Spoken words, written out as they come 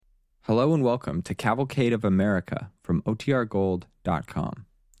Hello and welcome to Cavalcade of America from OTRGold.com.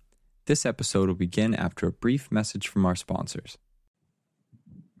 This episode will begin after a brief message from our sponsors.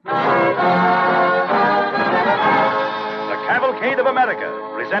 The Cavalcade of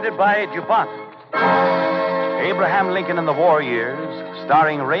America, presented by DuPont. Abraham Lincoln in the War Years,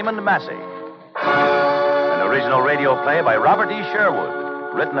 starring Raymond Massey. An original radio play by Robert E.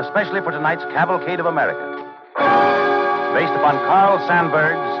 Sherwood, written especially for tonight's Cavalcade of America. Based upon Carl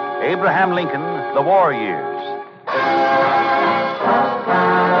Sandburg's Abraham Lincoln, The War Years.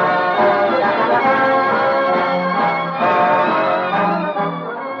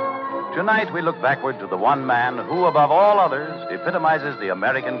 Tonight we look backward to the one man who, above all others, epitomizes the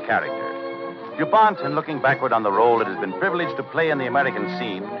American character. DuPont, in looking backward on the role it has been privileged to play in the American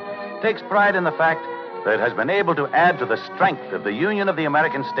scene, takes pride in the fact that it has been able to add to the strength of the Union of the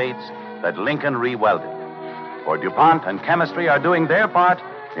American States that Lincoln re-welded. For DuPont and chemistry are doing their part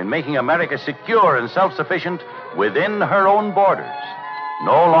in making America secure and self-sufficient within her own borders,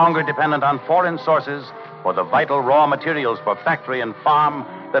 no longer dependent on foreign sources for the vital raw materials for factory and farm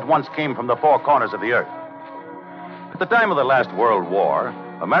that once came from the four corners of the earth. At the time of the last World War,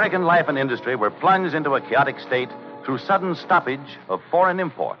 American life and industry were plunged into a chaotic state through sudden stoppage of foreign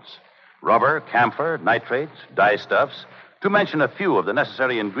imports. Rubber, camphor, nitrates, dyestuffs, to mention a few of the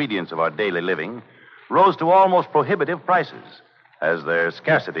necessary ingredients of our daily living, rose to almost prohibitive prices as their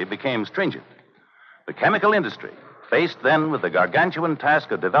scarcity became stringent. The chemical industry, faced then with the gargantuan task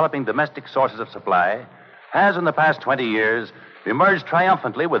of developing domestic sources of supply, has in the past 20 years emerged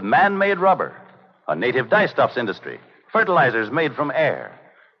triumphantly with man-made rubber, a native dyestuffs industry, fertilizers made from air,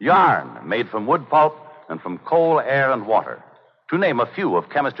 yarn made from wood pulp and from coal, air, and water, to name a few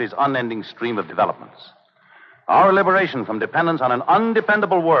of chemistry's unending stream of developments. Our liberation from dependence on an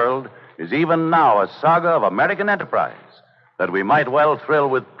undependable world is even now a saga of American enterprise that we might well thrill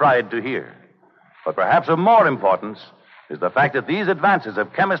with pride to hear. But perhaps of more importance is the fact that these advances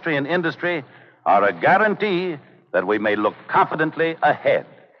of chemistry and industry are a guarantee that we may look confidently ahead.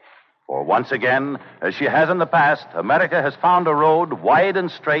 For once again, as she has in the past, America has found a road wide and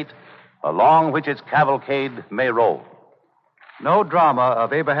straight along which its cavalcade may roll. No drama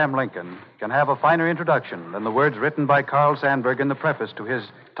of Abraham Lincoln can have a finer introduction than the words written by Carl Sandburg in the preface to his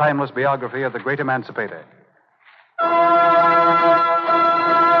timeless biography of the great emancipator.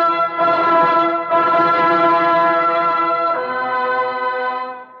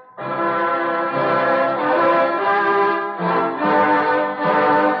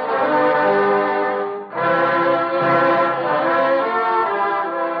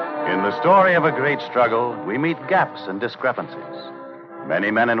 In the story of a great struggle, we meet gaps and discrepancies.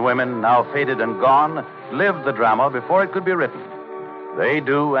 Many men and women, now faded and gone, lived the drama before it could be written. They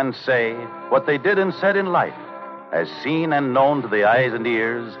do and say what they did and said in life, as seen and known to the eyes and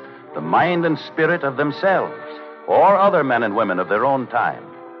ears, the mind and spirit of themselves, or other men and women of their own time.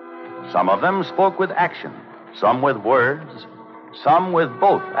 Some of them spoke with action, some with words, some with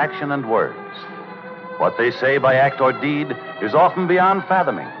both action and words. What they say by act or deed is often beyond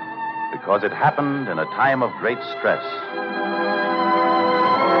fathoming, because it happened in a time of great stress.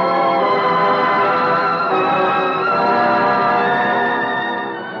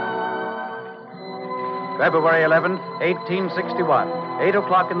 February 11th, 1861, 8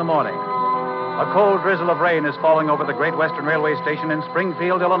 o'clock in the morning. A cold drizzle of rain is falling over the Great Western Railway Station in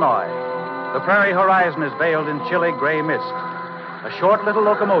Springfield, Illinois. The prairie horizon is veiled in chilly gray mist. A short little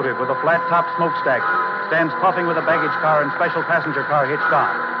locomotive with a flat-top smokestack stands puffing with a baggage car and special passenger car hitched on.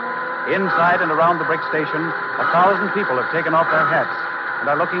 Inside and around the brick station, 1,000 people have taken off their hats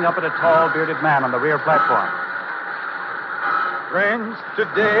and are looking up at a tall, bearded man on the rear platform. Friends,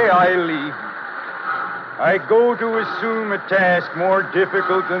 today I leave you. I go to assume a task more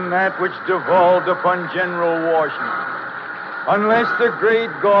difficult than that which devolved upon General Washington. Unless the great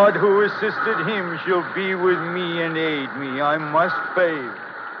God who assisted him shall be with me and aid me, I must fail.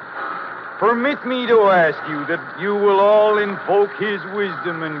 Permit me to ask you that you will all invoke his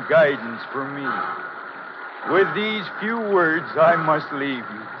wisdom and guidance for me. With these few words, I must leave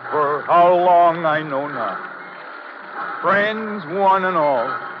you. For how long, I know not. Friends, one and all,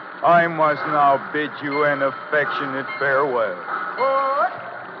 I must now bid you an affectionate farewell.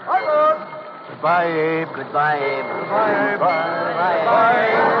 Goodbye, Abe. Goodbye, Abe. Goodbye, Abe. Goodbye.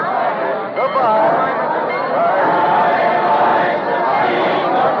 Goodbye.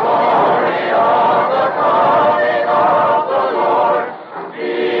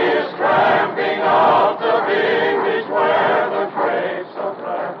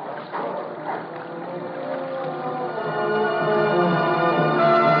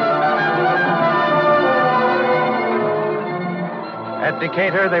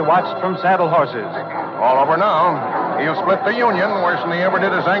 Decatur, they watched from saddle horses. All over now. He'll split the Union worse than he ever did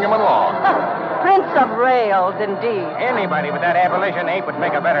a Sangamon log. Prince of rails, indeed. Anybody with that abolition ape would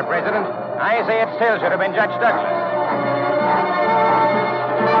make a better president. I say it still should have been Judge Douglas.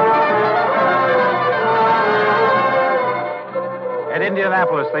 At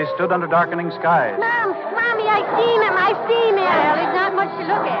Indianapolis, they stood under darkening skies. Mommy, I seen him. Well, there's not much to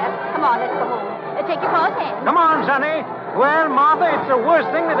look at. Come on, let's go home. Take your pa's hand. Come on, Sonny. Well, Martha, it's the worst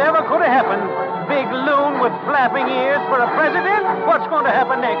thing that ever could have happened. Big loon with flapping ears for a president? What's going to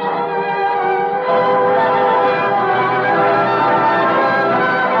happen next?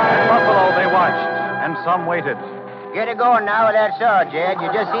 At Buffalo, they watched, and some waited. Get it going now with that saw, Jed. You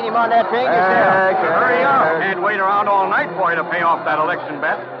just seen him on that train yourself. Hurry up. Can't wait around all night for you to pay off that election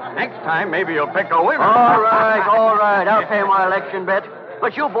bet. Next time, maybe you'll pick a winner. All right. I'll pay my election bet.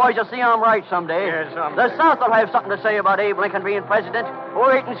 But you boys will see I'm right someday. Yes, someday. The South will have something to say about Abe Lincoln being president.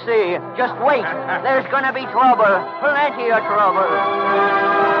 Wait and see. Just wait. There's going to be trouble. Plenty of trouble.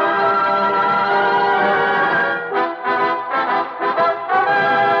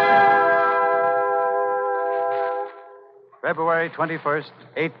 February 21st,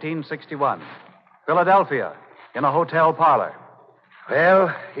 1861. Philadelphia, in a hotel parlor.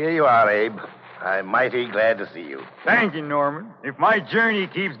 Well, here you are, Abe. I'm mighty glad to see you. Thank you, Norman. If my journey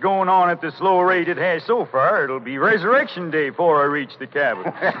keeps going on at the slow rate it has so far, it'll be Resurrection Day before I reach the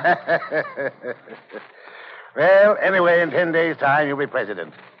cabin. Well, anyway, in 10 days' time, you'll be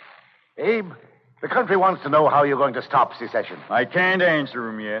president. Abe, the country wants to know how you're going to stop secession. I can't answer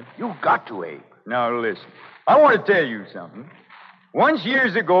him yet. You've got to, Abe. Now, listen. I want to tell you something. Once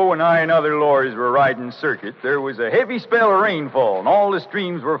years ago, when I and other lawyers were riding circuit, there was a heavy spell of rainfall, and all the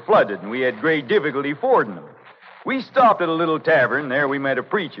streams were flooded, and we had great difficulty fording them. We stopped at a little tavern. There we met a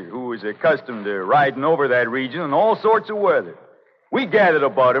preacher who was accustomed to riding over that region in all sorts of weather. We gathered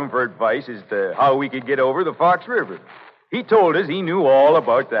about him for advice as to how we could get over the Fox River. He told us he knew all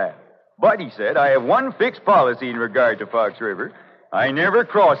about that. But, he said, I have one fixed policy in regard to Fox River. I never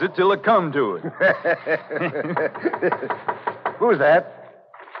cross it till I come to it. Who's that?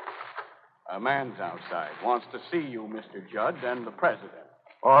 A man's outside. Wants to see you, Mr. Judd, and the president.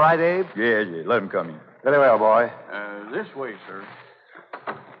 All right, Abe? Yeah, let him come in. Very well, boy. This way, sir.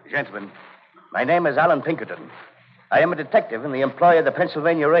 Gentlemen, my name is Alan Pinkerton. I am a detective in the employ of the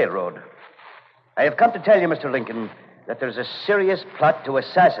Pennsylvania Railroad. I have come to tell you, Mr. Lincoln, that there's a serious plot to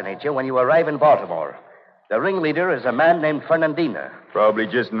assassinate you when you arrive in Baltimore. The ringleader is a man named Fernandina. Probably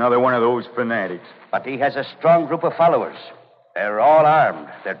just another one of those fanatics. But he has a strong group of followers. They're all armed.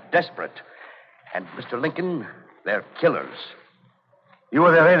 They're desperate. And, Mr. Lincoln, they're killers. You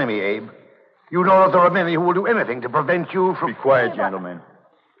are their enemy, Abe. You know that there are many who will do anything to prevent you from... Be quiet, gentlemen.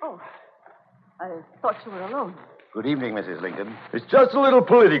 Oh, I thought you were alone. Good evening, Mrs. Lincoln. It's just a little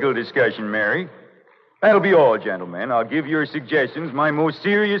political discussion, Mary. That'll be all, gentlemen. I'll give your suggestions my most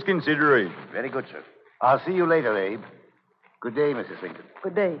serious consideration. Very good, sir. I'll see you later, Abe. Good day, Mrs. Lincoln.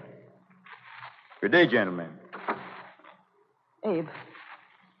 Good day. Good day, gentlemen. Abe,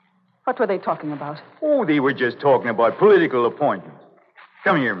 what were they talking about? Oh, they were just talking about political appointments.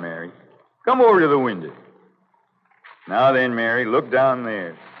 Come here, Mary. Come over to the window. Now then, Mary, look down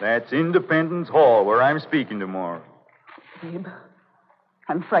there. That's Independence Hall, where I'm speaking tomorrow. Abe,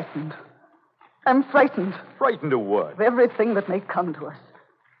 I'm frightened. I'm frightened. Frightened of what? Of everything that may come to us.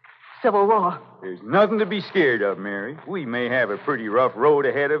 Civil war. There's nothing to be scared of, Mary. We may have a pretty rough road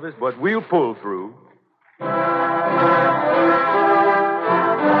ahead of us, but we'll pull through.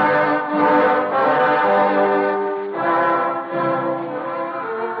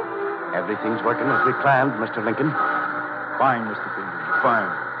 Everything's working as we planned, Mr. Lincoln. Fine, Mr. Pinkerton, fine.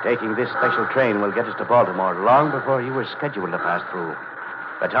 Taking this special train will get us to Baltimore long before you were scheduled to pass through.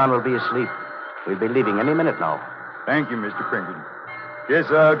 The town will be asleep. We'll be leaving any minute now. Thank you, Mr. Pinkerton.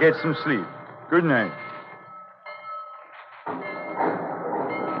 Guess I'll get some sleep. Good night.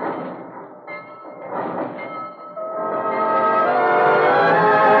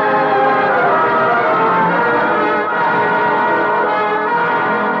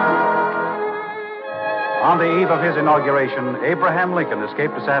 On the eve of his inauguration, Abraham Lincoln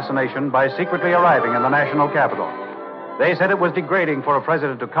escaped assassination by secretly arriving in the national capital. They said it was degrading for a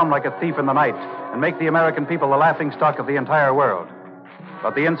president to come like a thief in the night and make the American people the laughingstock of the entire world.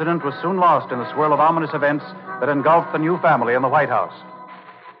 But the incident was soon lost in the swirl of ominous events that engulfed the new family in the White House.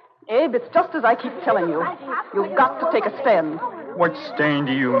 Abe, it's just as I keep telling you. You've got to take a stand. What stand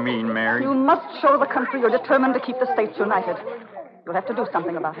do you mean, Mary? You must show the country you're determined to keep the states united. You'll have to do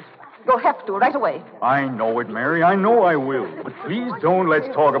something about it. You'll have to, right away. I know it, Mary. I know I will. But please don't let's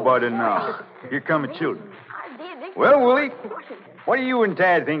talk about it now. Here come the children. Well, Willie, What do you and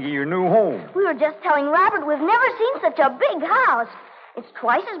Tad think of your new home? We were just telling Robert we've never seen such a big house. It's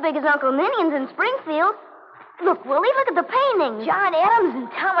twice as big as Uncle Minion's in Springfield. Look, Willie, look at the paintings. John Adams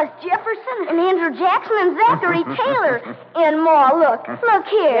and Thomas Jefferson and Andrew Jackson and Zachary Taylor. And more, look. Look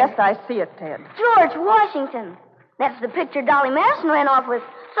here. Yes, I see it, Ted. George Washington. That's the picture Dolly Madison ran off with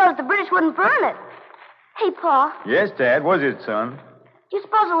so that the British wouldn't burn it. Hey, Pa, Yes, Tad, what's it, son? do you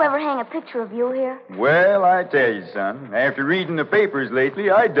suppose they'll ever hang a picture of you here? Well, I tell you, son, after reading the papers lately,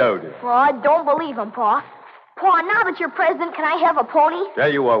 I doubt it. Well, I don't believe him, Pa. Pa, now that you're president, can I have a pony?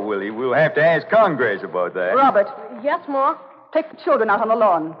 Tell you what, Willie, we'll have to ask Congress about that. Robert, Yes, Ma. take the children out on the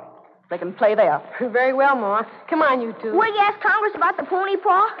lawn. They can play there. Very well, Ma. Come on, you two. Will you ask Congress about the pony,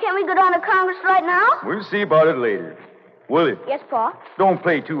 Pa? Can't we go down to Congress right now? We'll see about it later. Willie, Yes, Pa. don't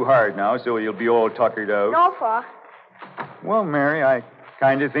play too hard now so you'll be all tuckered out. No, Pa. Well, Mary, I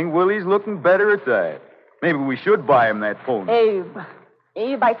kind of think Willie's looking better at that. Maybe we should buy him that pony.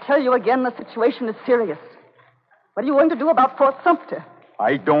 Abe, I tell you again, the situation is serious. What are you going to do about Fort Sumter?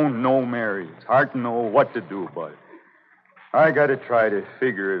 I don't know, Mary. It's hard to know what to do about it. I got to try to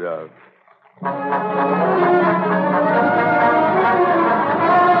figure it out.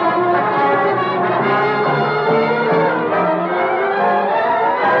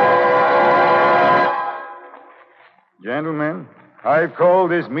 Gentlemen, I've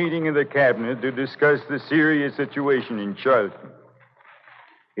called this meeting of the Cabinet to discuss the serious situation in Charleston.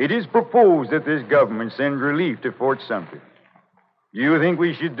 It is proposed that this government send relief to Fort Sumter. Do you think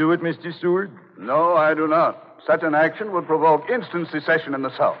we should do it, Mr. Seward? No, I do not. Such an action would provoke instant secession in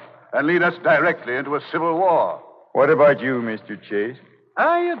the South and lead us directly into a civil war. What about you, Mr. Chase?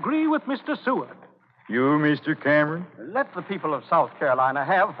 I agree with Mr. Seward. You, Mr. Cameron? Let the people of South Carolina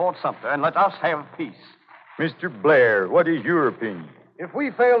have Fort Sumter, and let us have peace. Mr. Blair, what is your opinion? If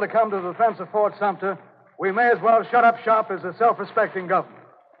we fail to come to the defense of Fort Sumter, we may as well shut up shop as a self-respecting government.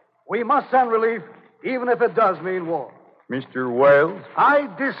 We must send relief, even if it does mean war. Mr. Wells? I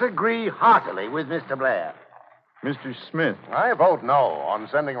disagree heartily with Mr. Blair. Mr. Smith? I vote no on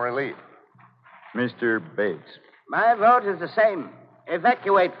sending relief. Mr. Bates? My vote is the same.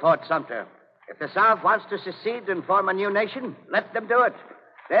 Evacuate Fort Sumter. If the South wants to secede and form a new nation, let them do it.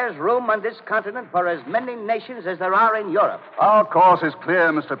 There's room on this continent for as many nations as there are in Europe. Our course is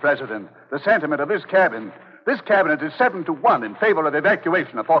clear, Mr. President. The sentiment of this cabinet is 7-1 in favor of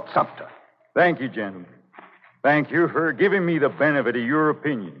evacuation of Fort Sumter. Thank you, gentlemen. Thank you for giving me the benefit of your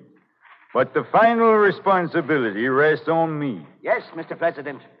opinion. But the final responsibility rests on me. Yes, Mr.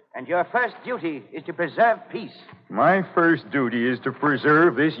 President. And your first duty is to preserve peace. My first duty is to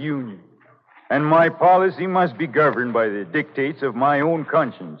preserve this union. And my policy must be governed by the dictates of my own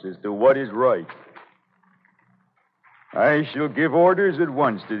conscience as to what is right. I shall give orders at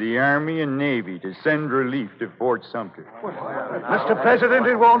once to the Army and Navy to send relief to Fort Sumter. Mr. President,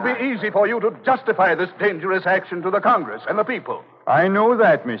 it won't be easy for you to justify this dangerous action to the Congress and the people. I know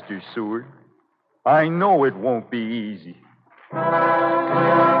that, Mr. Seward. I know it won't be easy.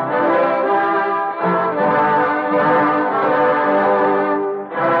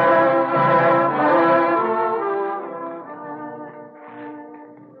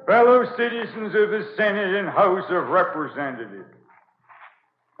 Fellow citizens of the Senate and House of Representatives,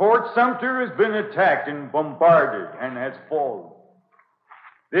 Fort Sumter has been attacked and bombarded and has fallen.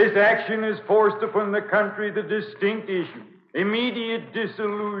 This action has forced upon the country the distinct issue, immediate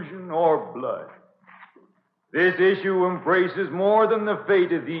dissolution or blood. This issue embraces more than the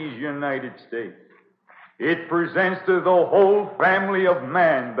fate of these United States. It presents to the whole family of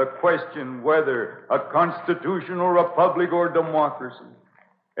man the question whether a constitutional republic or democracy,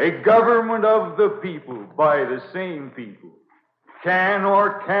 a government of the people by the same people, can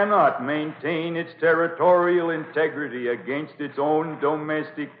or cannot maintain its territorial integrity against its own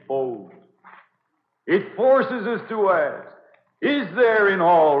domestic foes. It forces us to ask, is there in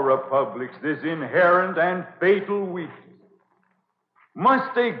all republics this inherent and fatal weakness?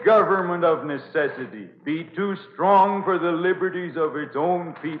 Must a government of necessity be too strong for the liberties of its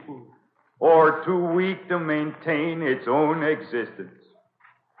own people or too weak to maintain its own existence?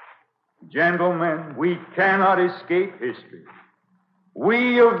 Gentlemen, we cannot escape history.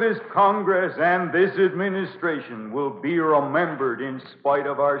 We of this Congress and this administration will be remembered in spite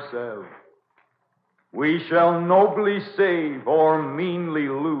of ourselves. We shall nobly save or meanly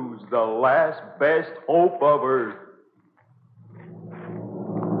lose the last best hope of earth.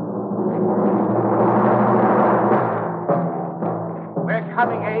 We're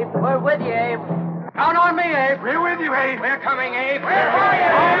coming, Abe. We're with you, Abe. Count on me, Abe. We're with you, Abe. We're coming, Abe. We're for you,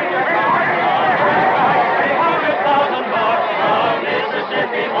 Abe.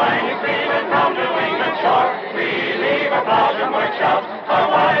 Mississippi, winding stream, and from New England shore, we leave 1,000 words with shouts, our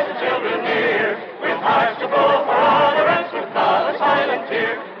wives and children near, with hearts to full for all the rest, without a silent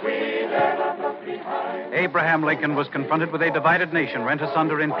tear. We dare not look behind. Abraham Lincoln was confronted with a divided nation rent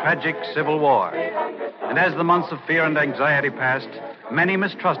asunder in tragic civil war. And as the months of fear and anxiety passed, many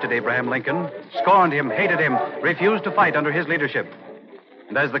mistrusted Abraham Lincoln, scorned him, hated him, refused to fight under his leadership.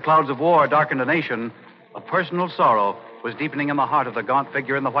 And as the clouds of war darkened the nation, a personal sorrow was deepening in the heart of the gaunt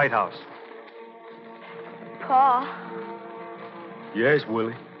figure in the White House. Pa, Yes,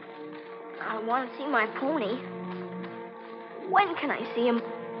 Willie. I want to see my pony. When can I see him,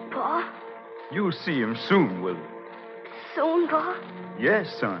 Pa? You'll see him soon, Willie. Soon, Pa? Yes,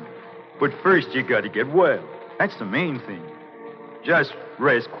 son. But first you got to get well. That's the main thing. Just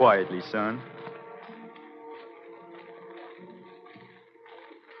rest quietly, son.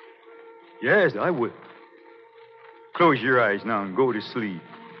 Yes, I will. Close your eyes now and go to sleep.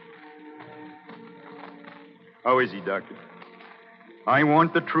 How is he, Doctor? I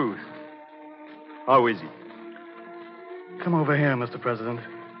want the truth. How is he? Come over here, Mr. President.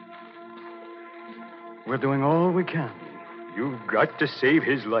 We're doing all we can. You've got to save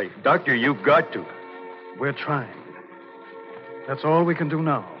his life. Doctor, you've got to. We're trying. That's all we can do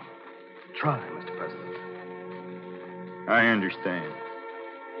now. Try, Mr. President. I understand.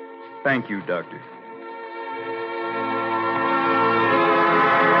 Thank you, Doctor.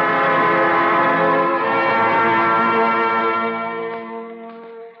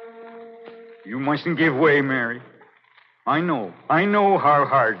 You mustn't give way, Mary. I know how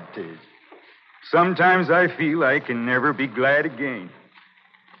hard it is. Sometimes I feel I can never be glad again.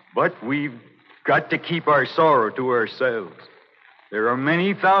 But we've got to keep our sorrow to ourselves. There are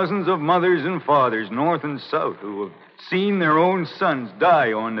many thousands of mothers and fathers, north and south, who have seen their own sons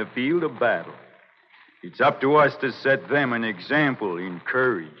die on the field of battle. It's up to us to set them an example in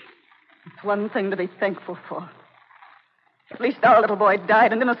courage. It's one thing to be thankful for. At least our little boy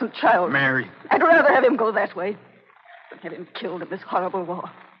died, an innocent child. Mary. I'd rather have him go that way than have him killed in this horrible war.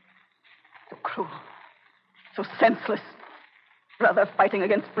 So cruel, so senseless. Brother fighting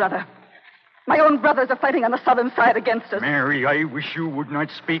against brother. My own brothers are fighting on the southern side against us. Mary, I wish you would not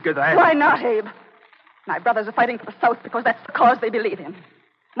speak of that. Why not, Abe? My brothers are fighting for the South because that's the cause they believe in.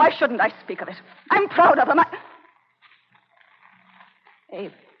 Why shouldn't I speak of it? I'm proud of them.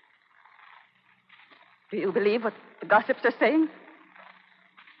 Abe, do you believe what the gossips are saying?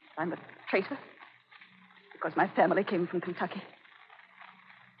 I'm a traitor because my family came from Kentucky.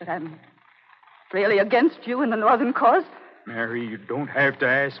 That I'm really against you in the Northern cause? Mary, you don't have to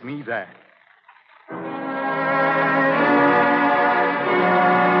ask me that.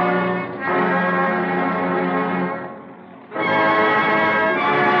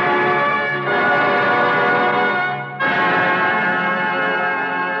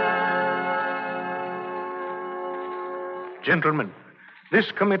 Gentlemen,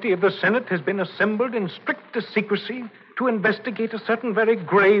 this committee of the Senate has been assembled in strictest secrecy to investigate a certain very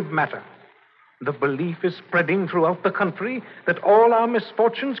grave matter. The belief is spreading throughout the country that all our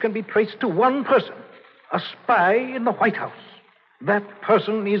misfortunes can be traced to one person, a spy in the White House. That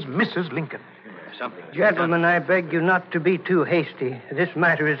person is Mrs. Lincoln. Gentlemen, I beg you not to be too hasty. This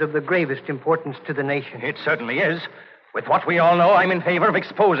matter is of the gravest importance to the nation. It certainly is. With what we all know, I'm in favor of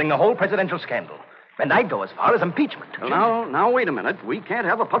exposing the whole presidential scandal. And I'd go as far as impeachment. Well, now, wait a minute. We can't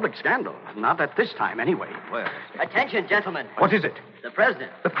have a public scandal. Not at this time, anyway. Well, Attention, gentlemen. what is it? The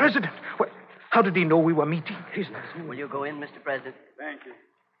president. The president? How did he know we were meeting? He's not. Will you go in, Mr. President? Thank you.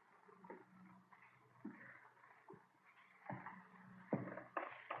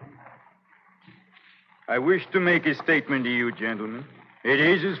 I wish to make a statement to you, gentlemen. It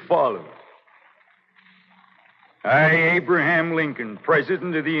is as follows. I, Abraham Lincoln,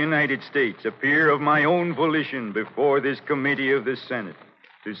 President of the United States, appear of my own volition before this committee of the Senate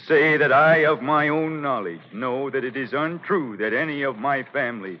to say that I, of my own knowledge, know that it is untrue that any of my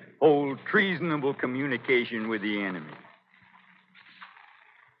family hold treasonable communication with the enemy.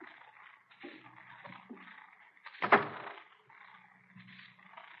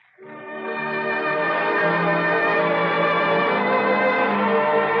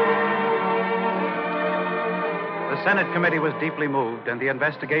 The Senate committee was deeply moved, and the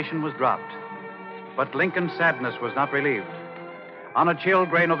investigation was dropped. But Lincoln's sadness was not relieved. On a chill,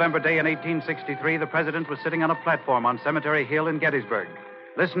 gray November day in 1863, the president was sitting on a platform on Cemetery Hill in Gettysburg,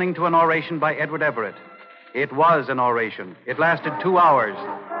 listening to an oration by Edward Everett. It was an oration. It lasted 2 hours,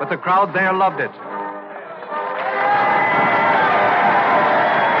 but the crowd there loved it.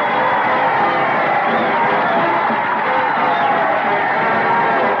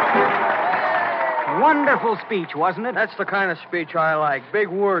 Wonderful speech, wasn't it? That's the kind of speech I like. Big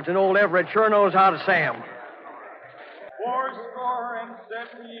words, and old Everett sure knows how to say them. 80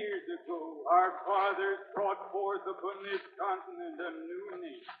 years ago, our fathers brought forth upon this continent a new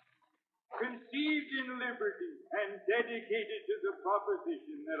nation, conceived in liberty and dedicated to the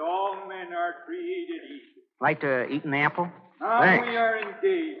proposition that all men are created equal. Like to eat an apple? Now Thanks. we are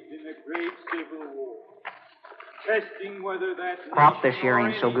engaged in a great civil war, testing whether that Crop nation this year or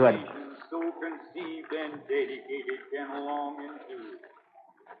ain't so any good. nation so conceived and dedicated can long endure.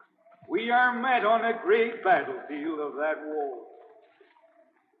 We are met on a great battlefield of that war.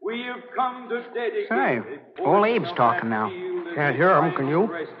 We have come to dedicate. Say, a old portion Abe's of talking that now. field as Can't a hear him, final can you?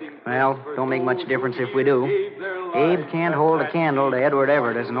 resting Well, place for don't make much those difference who if we do. gave their Abe lives can't at hold a that candle to field. Edward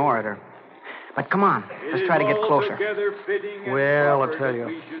Everett as an orator. But come on, It let's is try to get closer. altogether fitting and Well, I'll proper tell that you,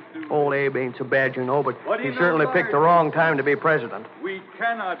 we should do old Abe ain't so bad, you know, but But he in certainly a picked the larger wrong time to be president. We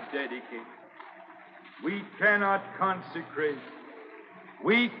cannot dedicate. We cannot consecrate.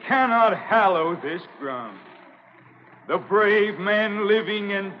 We cannot hallow this ground. The brave men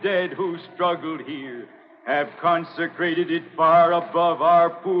living and dead who struggled here have consecrated it far above our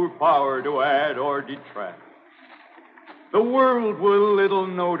poor power to add or detract. The world will little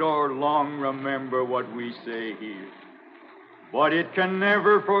note or long remember what we say here, but it can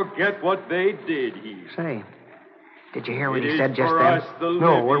never forget what they did here. Say, did you hear what It he is said just for then? us, the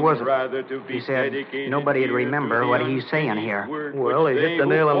No, what living, was it? rather to be He said dedicated nobody'd here remember to what the he's saying unfinished here. work Well, which he hit they the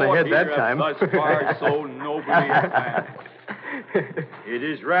nail who on the fought head that here time. have thus far so nobly advanced. It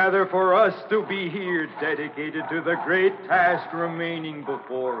is rather for us to be here dedicated to the great task remaining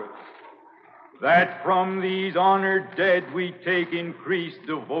before us, that from these honored dead we take increased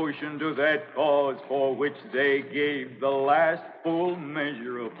devotion to that cause for which they gave the last full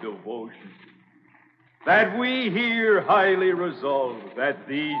measure of devotion. That we here highly resolve that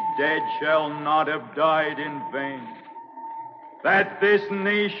these dead shall not have died in vain, that this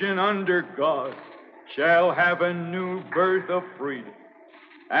nation under God shall have a new birth of freedom,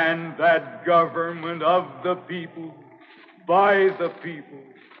 and that government of the people, by the people,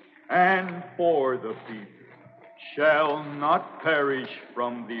 and for the people shall not perish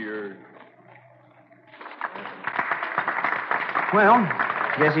from the earth. Well,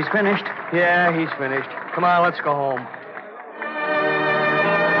 guess he's finished. Yeah, he's finished. Come on, let's go home.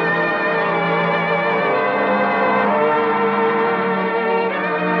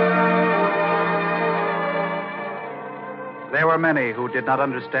 There were many who did not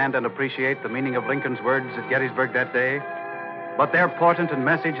understand and appreciate the meaning of Lincoln's words at Gettysburg that day, but their portent and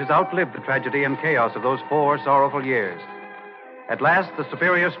message has outlived the tragedy and chaos of those 4 sorrowful years. At last, the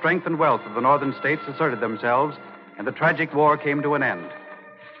superior strength and wealth of the northern states asserted themselves, and the tragic war came to an end.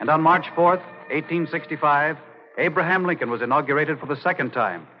 And on March 4th, 1865, Abraham Lincoln was inaugurated for the second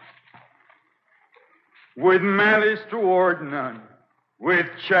time. With malice toward none, with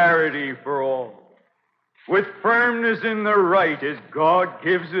charity for all, with firmness in the right as God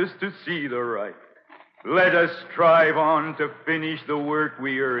gives us to see the right, let us strive on to finish the work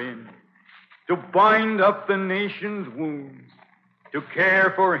we are in, to bind up the nation's wounds, to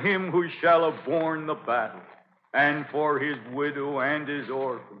care for him who shall have borne the battle, and for his widow and his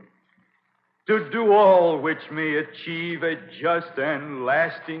orphan, to do all which may achieve a just and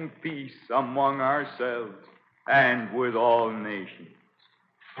lasting peace among ourselves and with all nations.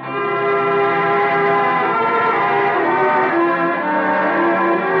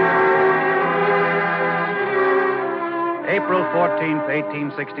 April 14th,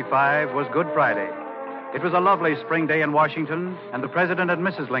 1865 was Good Friday. It was a lovely spring day in Washington, and the President and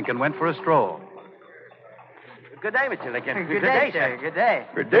Mrs. Lincoln went for a stroll. Good day, Mr. Lincoln. Good day, sir. Good day.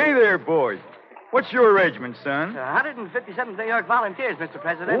 Good day there, boys. What's your regiment, son? 157th New York Volunteers, Mr.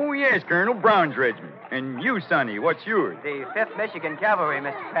 President. Oh, yes, Colonel Brown's regiment. And you, Sonny, what's yours? The 5th Michigan Cavalry,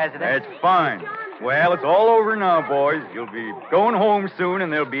 Mr. President. That's fine. Well, it's all over now, boys. You'll be going home soon,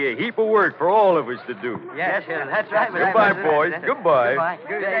 and there'll be a heap of work for all of us to do. Yes, sir. That's right, Mr. Goodbye, President. boys. Goodbye. Goodbye.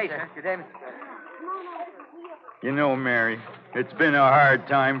 Good day, sir. Good day, Mr. President. You know, Mary, it's been a hard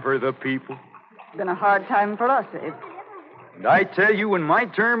time for the people. It's been a hard time for us, Abe. And I tell you, when my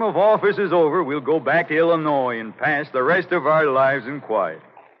term of office is over, we'll go back to Illinois and pass the rest of our lives in quiet.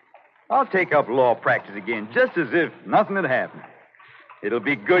 I'll take up law practice again, just as if nothing had happened. It'll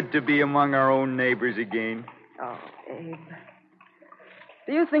be good to be among our own neighbors again. Oh, Abe.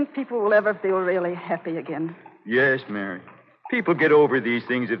 Do you think people will ever feel really happy again? Yes, Mary. People get over these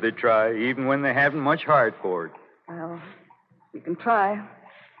things if they try, even when they haven't much heart for it. Well, you can try.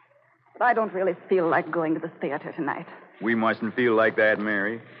 But I don't really feel like going to the theater tonight. We mustn't feel like that,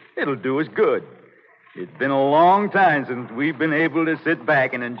 Mary. It'll do us good. It's been a long time since we've been able to sit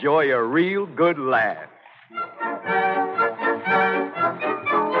back and enjoy a real good laugh.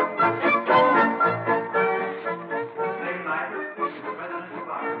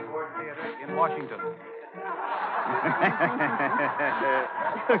 in Washington.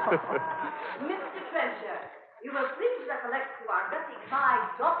 Mr. Trencher, you will please recollect you are getting my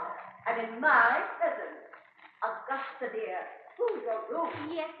daughter and in my presence. Augusta, dear, who's your room?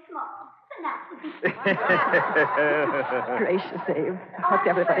 Yes, Mom. Gracious, Abe. What's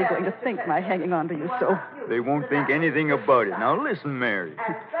everybody going to think, my hanging on to you so? They won't think anything about it. Now listen, Mary.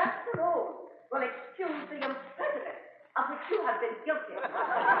 And that alone will excuse the imprisonment of which you have been guilty. You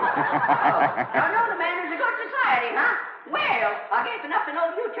know the man is a good society, huh? Well, I guess enough to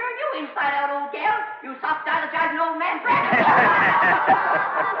know you turn you inside out, old gal. You soft dilatorizing old man friend.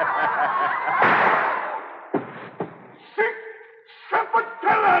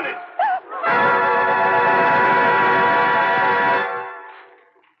 Tell on it.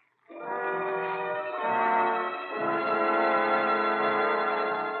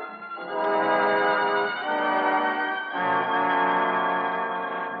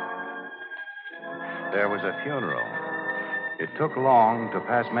 There was a funeral. It took long to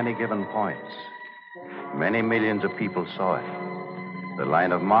pass many given points. Many millions of people saw it. The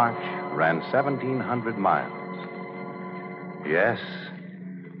line of march ran 1,700 miles. Yes,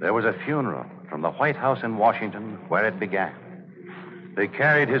 there was a funeral from the White House in Washington where it began. They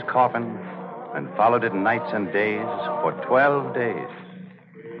carried his coffin and followed it nights and days for 12 days.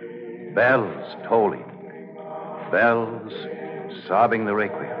 Bells tolling, bells sobbing the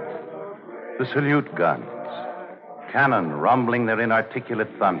requiem, the salute guns, cannon rumbling their inarticulate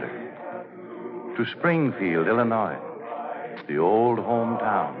thunder. To Springfield, Illinois, the old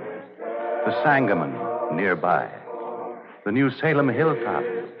hometown, the Sangamon nearby, the New Salem hilltop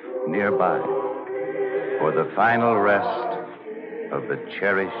nearby, for the final rest of the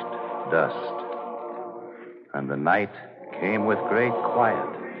cherished dust. And the night came with great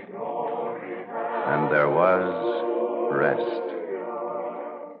quiet, and there was rest.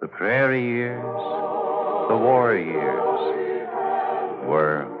 The prairie years, the war years,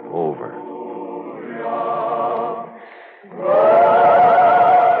 were over.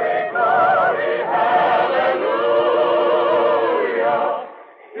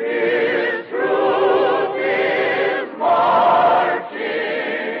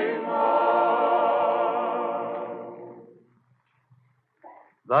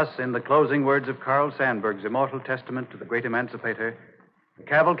 Thus, in the closing words of Carl Sandburg's immortal testament to the great emancipator, the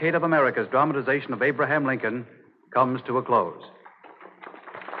Cavalcade of America's dramatization of Abraham Lincoln comes to a close.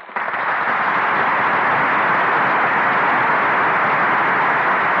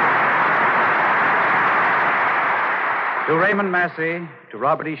 To Raymond Massey, to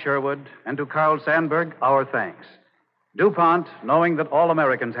Robert E. Sherwood, and to Carl Sandburg, our thanks. DuPont, knowing that all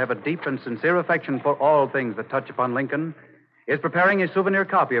Americans have a deep and sincere affection for all things that touch upon Lincoln, is preparing a souvenir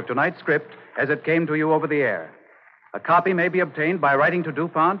copy of tonight's script as it came to you over the air. A copy may be obtained by writing to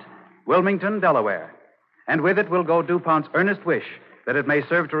DuPont, Wilmington, Delaware. And with it will go DuPont's earnest wish that it may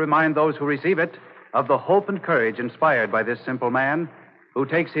serve to remind those who receive it of the hope and courage inspired by this simple man who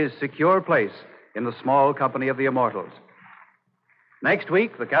takes his secure place in the small company of the immortals. Next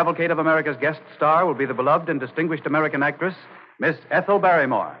week, the Cavalcade of America's guest star will be the beloved and distinguished American actress, Miss Ethel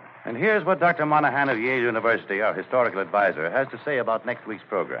Barrymore. And here's what Dr. Monahan of Yale University, our historical advisor, has to say about next week's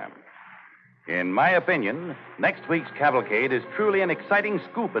program. In my opinion, next week's Cavalcade is truly an exciting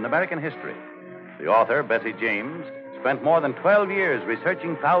scoop in American history. The author, Bessie James, spent more than 12 years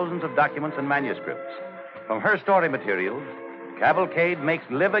researching thousands of documents and manuscripts. From her story materials, Cavalcade makes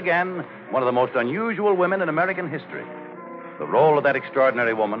Live Again one of the most unusual women in American history. The role of that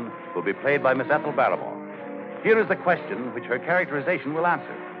extraordinary woman will be played by Miss Ethel Barrymore. Here is the question which her characterization will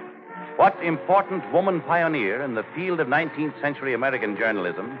answer. What important woman pioneer in the field of 19th century American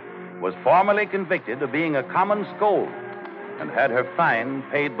journalism was formally convicted of being a common scold and had her fine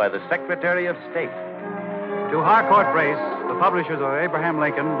paid by the Secretary of State? To Harcourt Brace, the publishers of Abraham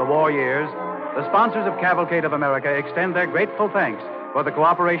Lincoln, The War Years, the sponsors of Cavalcade of America extend their grateful thanks for the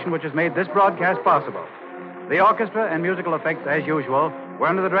cooperation which has made this broadcast possible. The orchestra and musical effects, as usual, were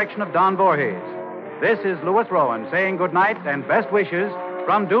under the direction of Don Voorhees. This is Louis Rowan saying good night and best wishes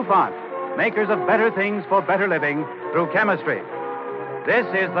from DuPont, makers of better things for better living through chemistry. This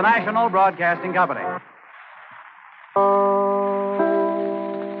is the National Broadcasting Company.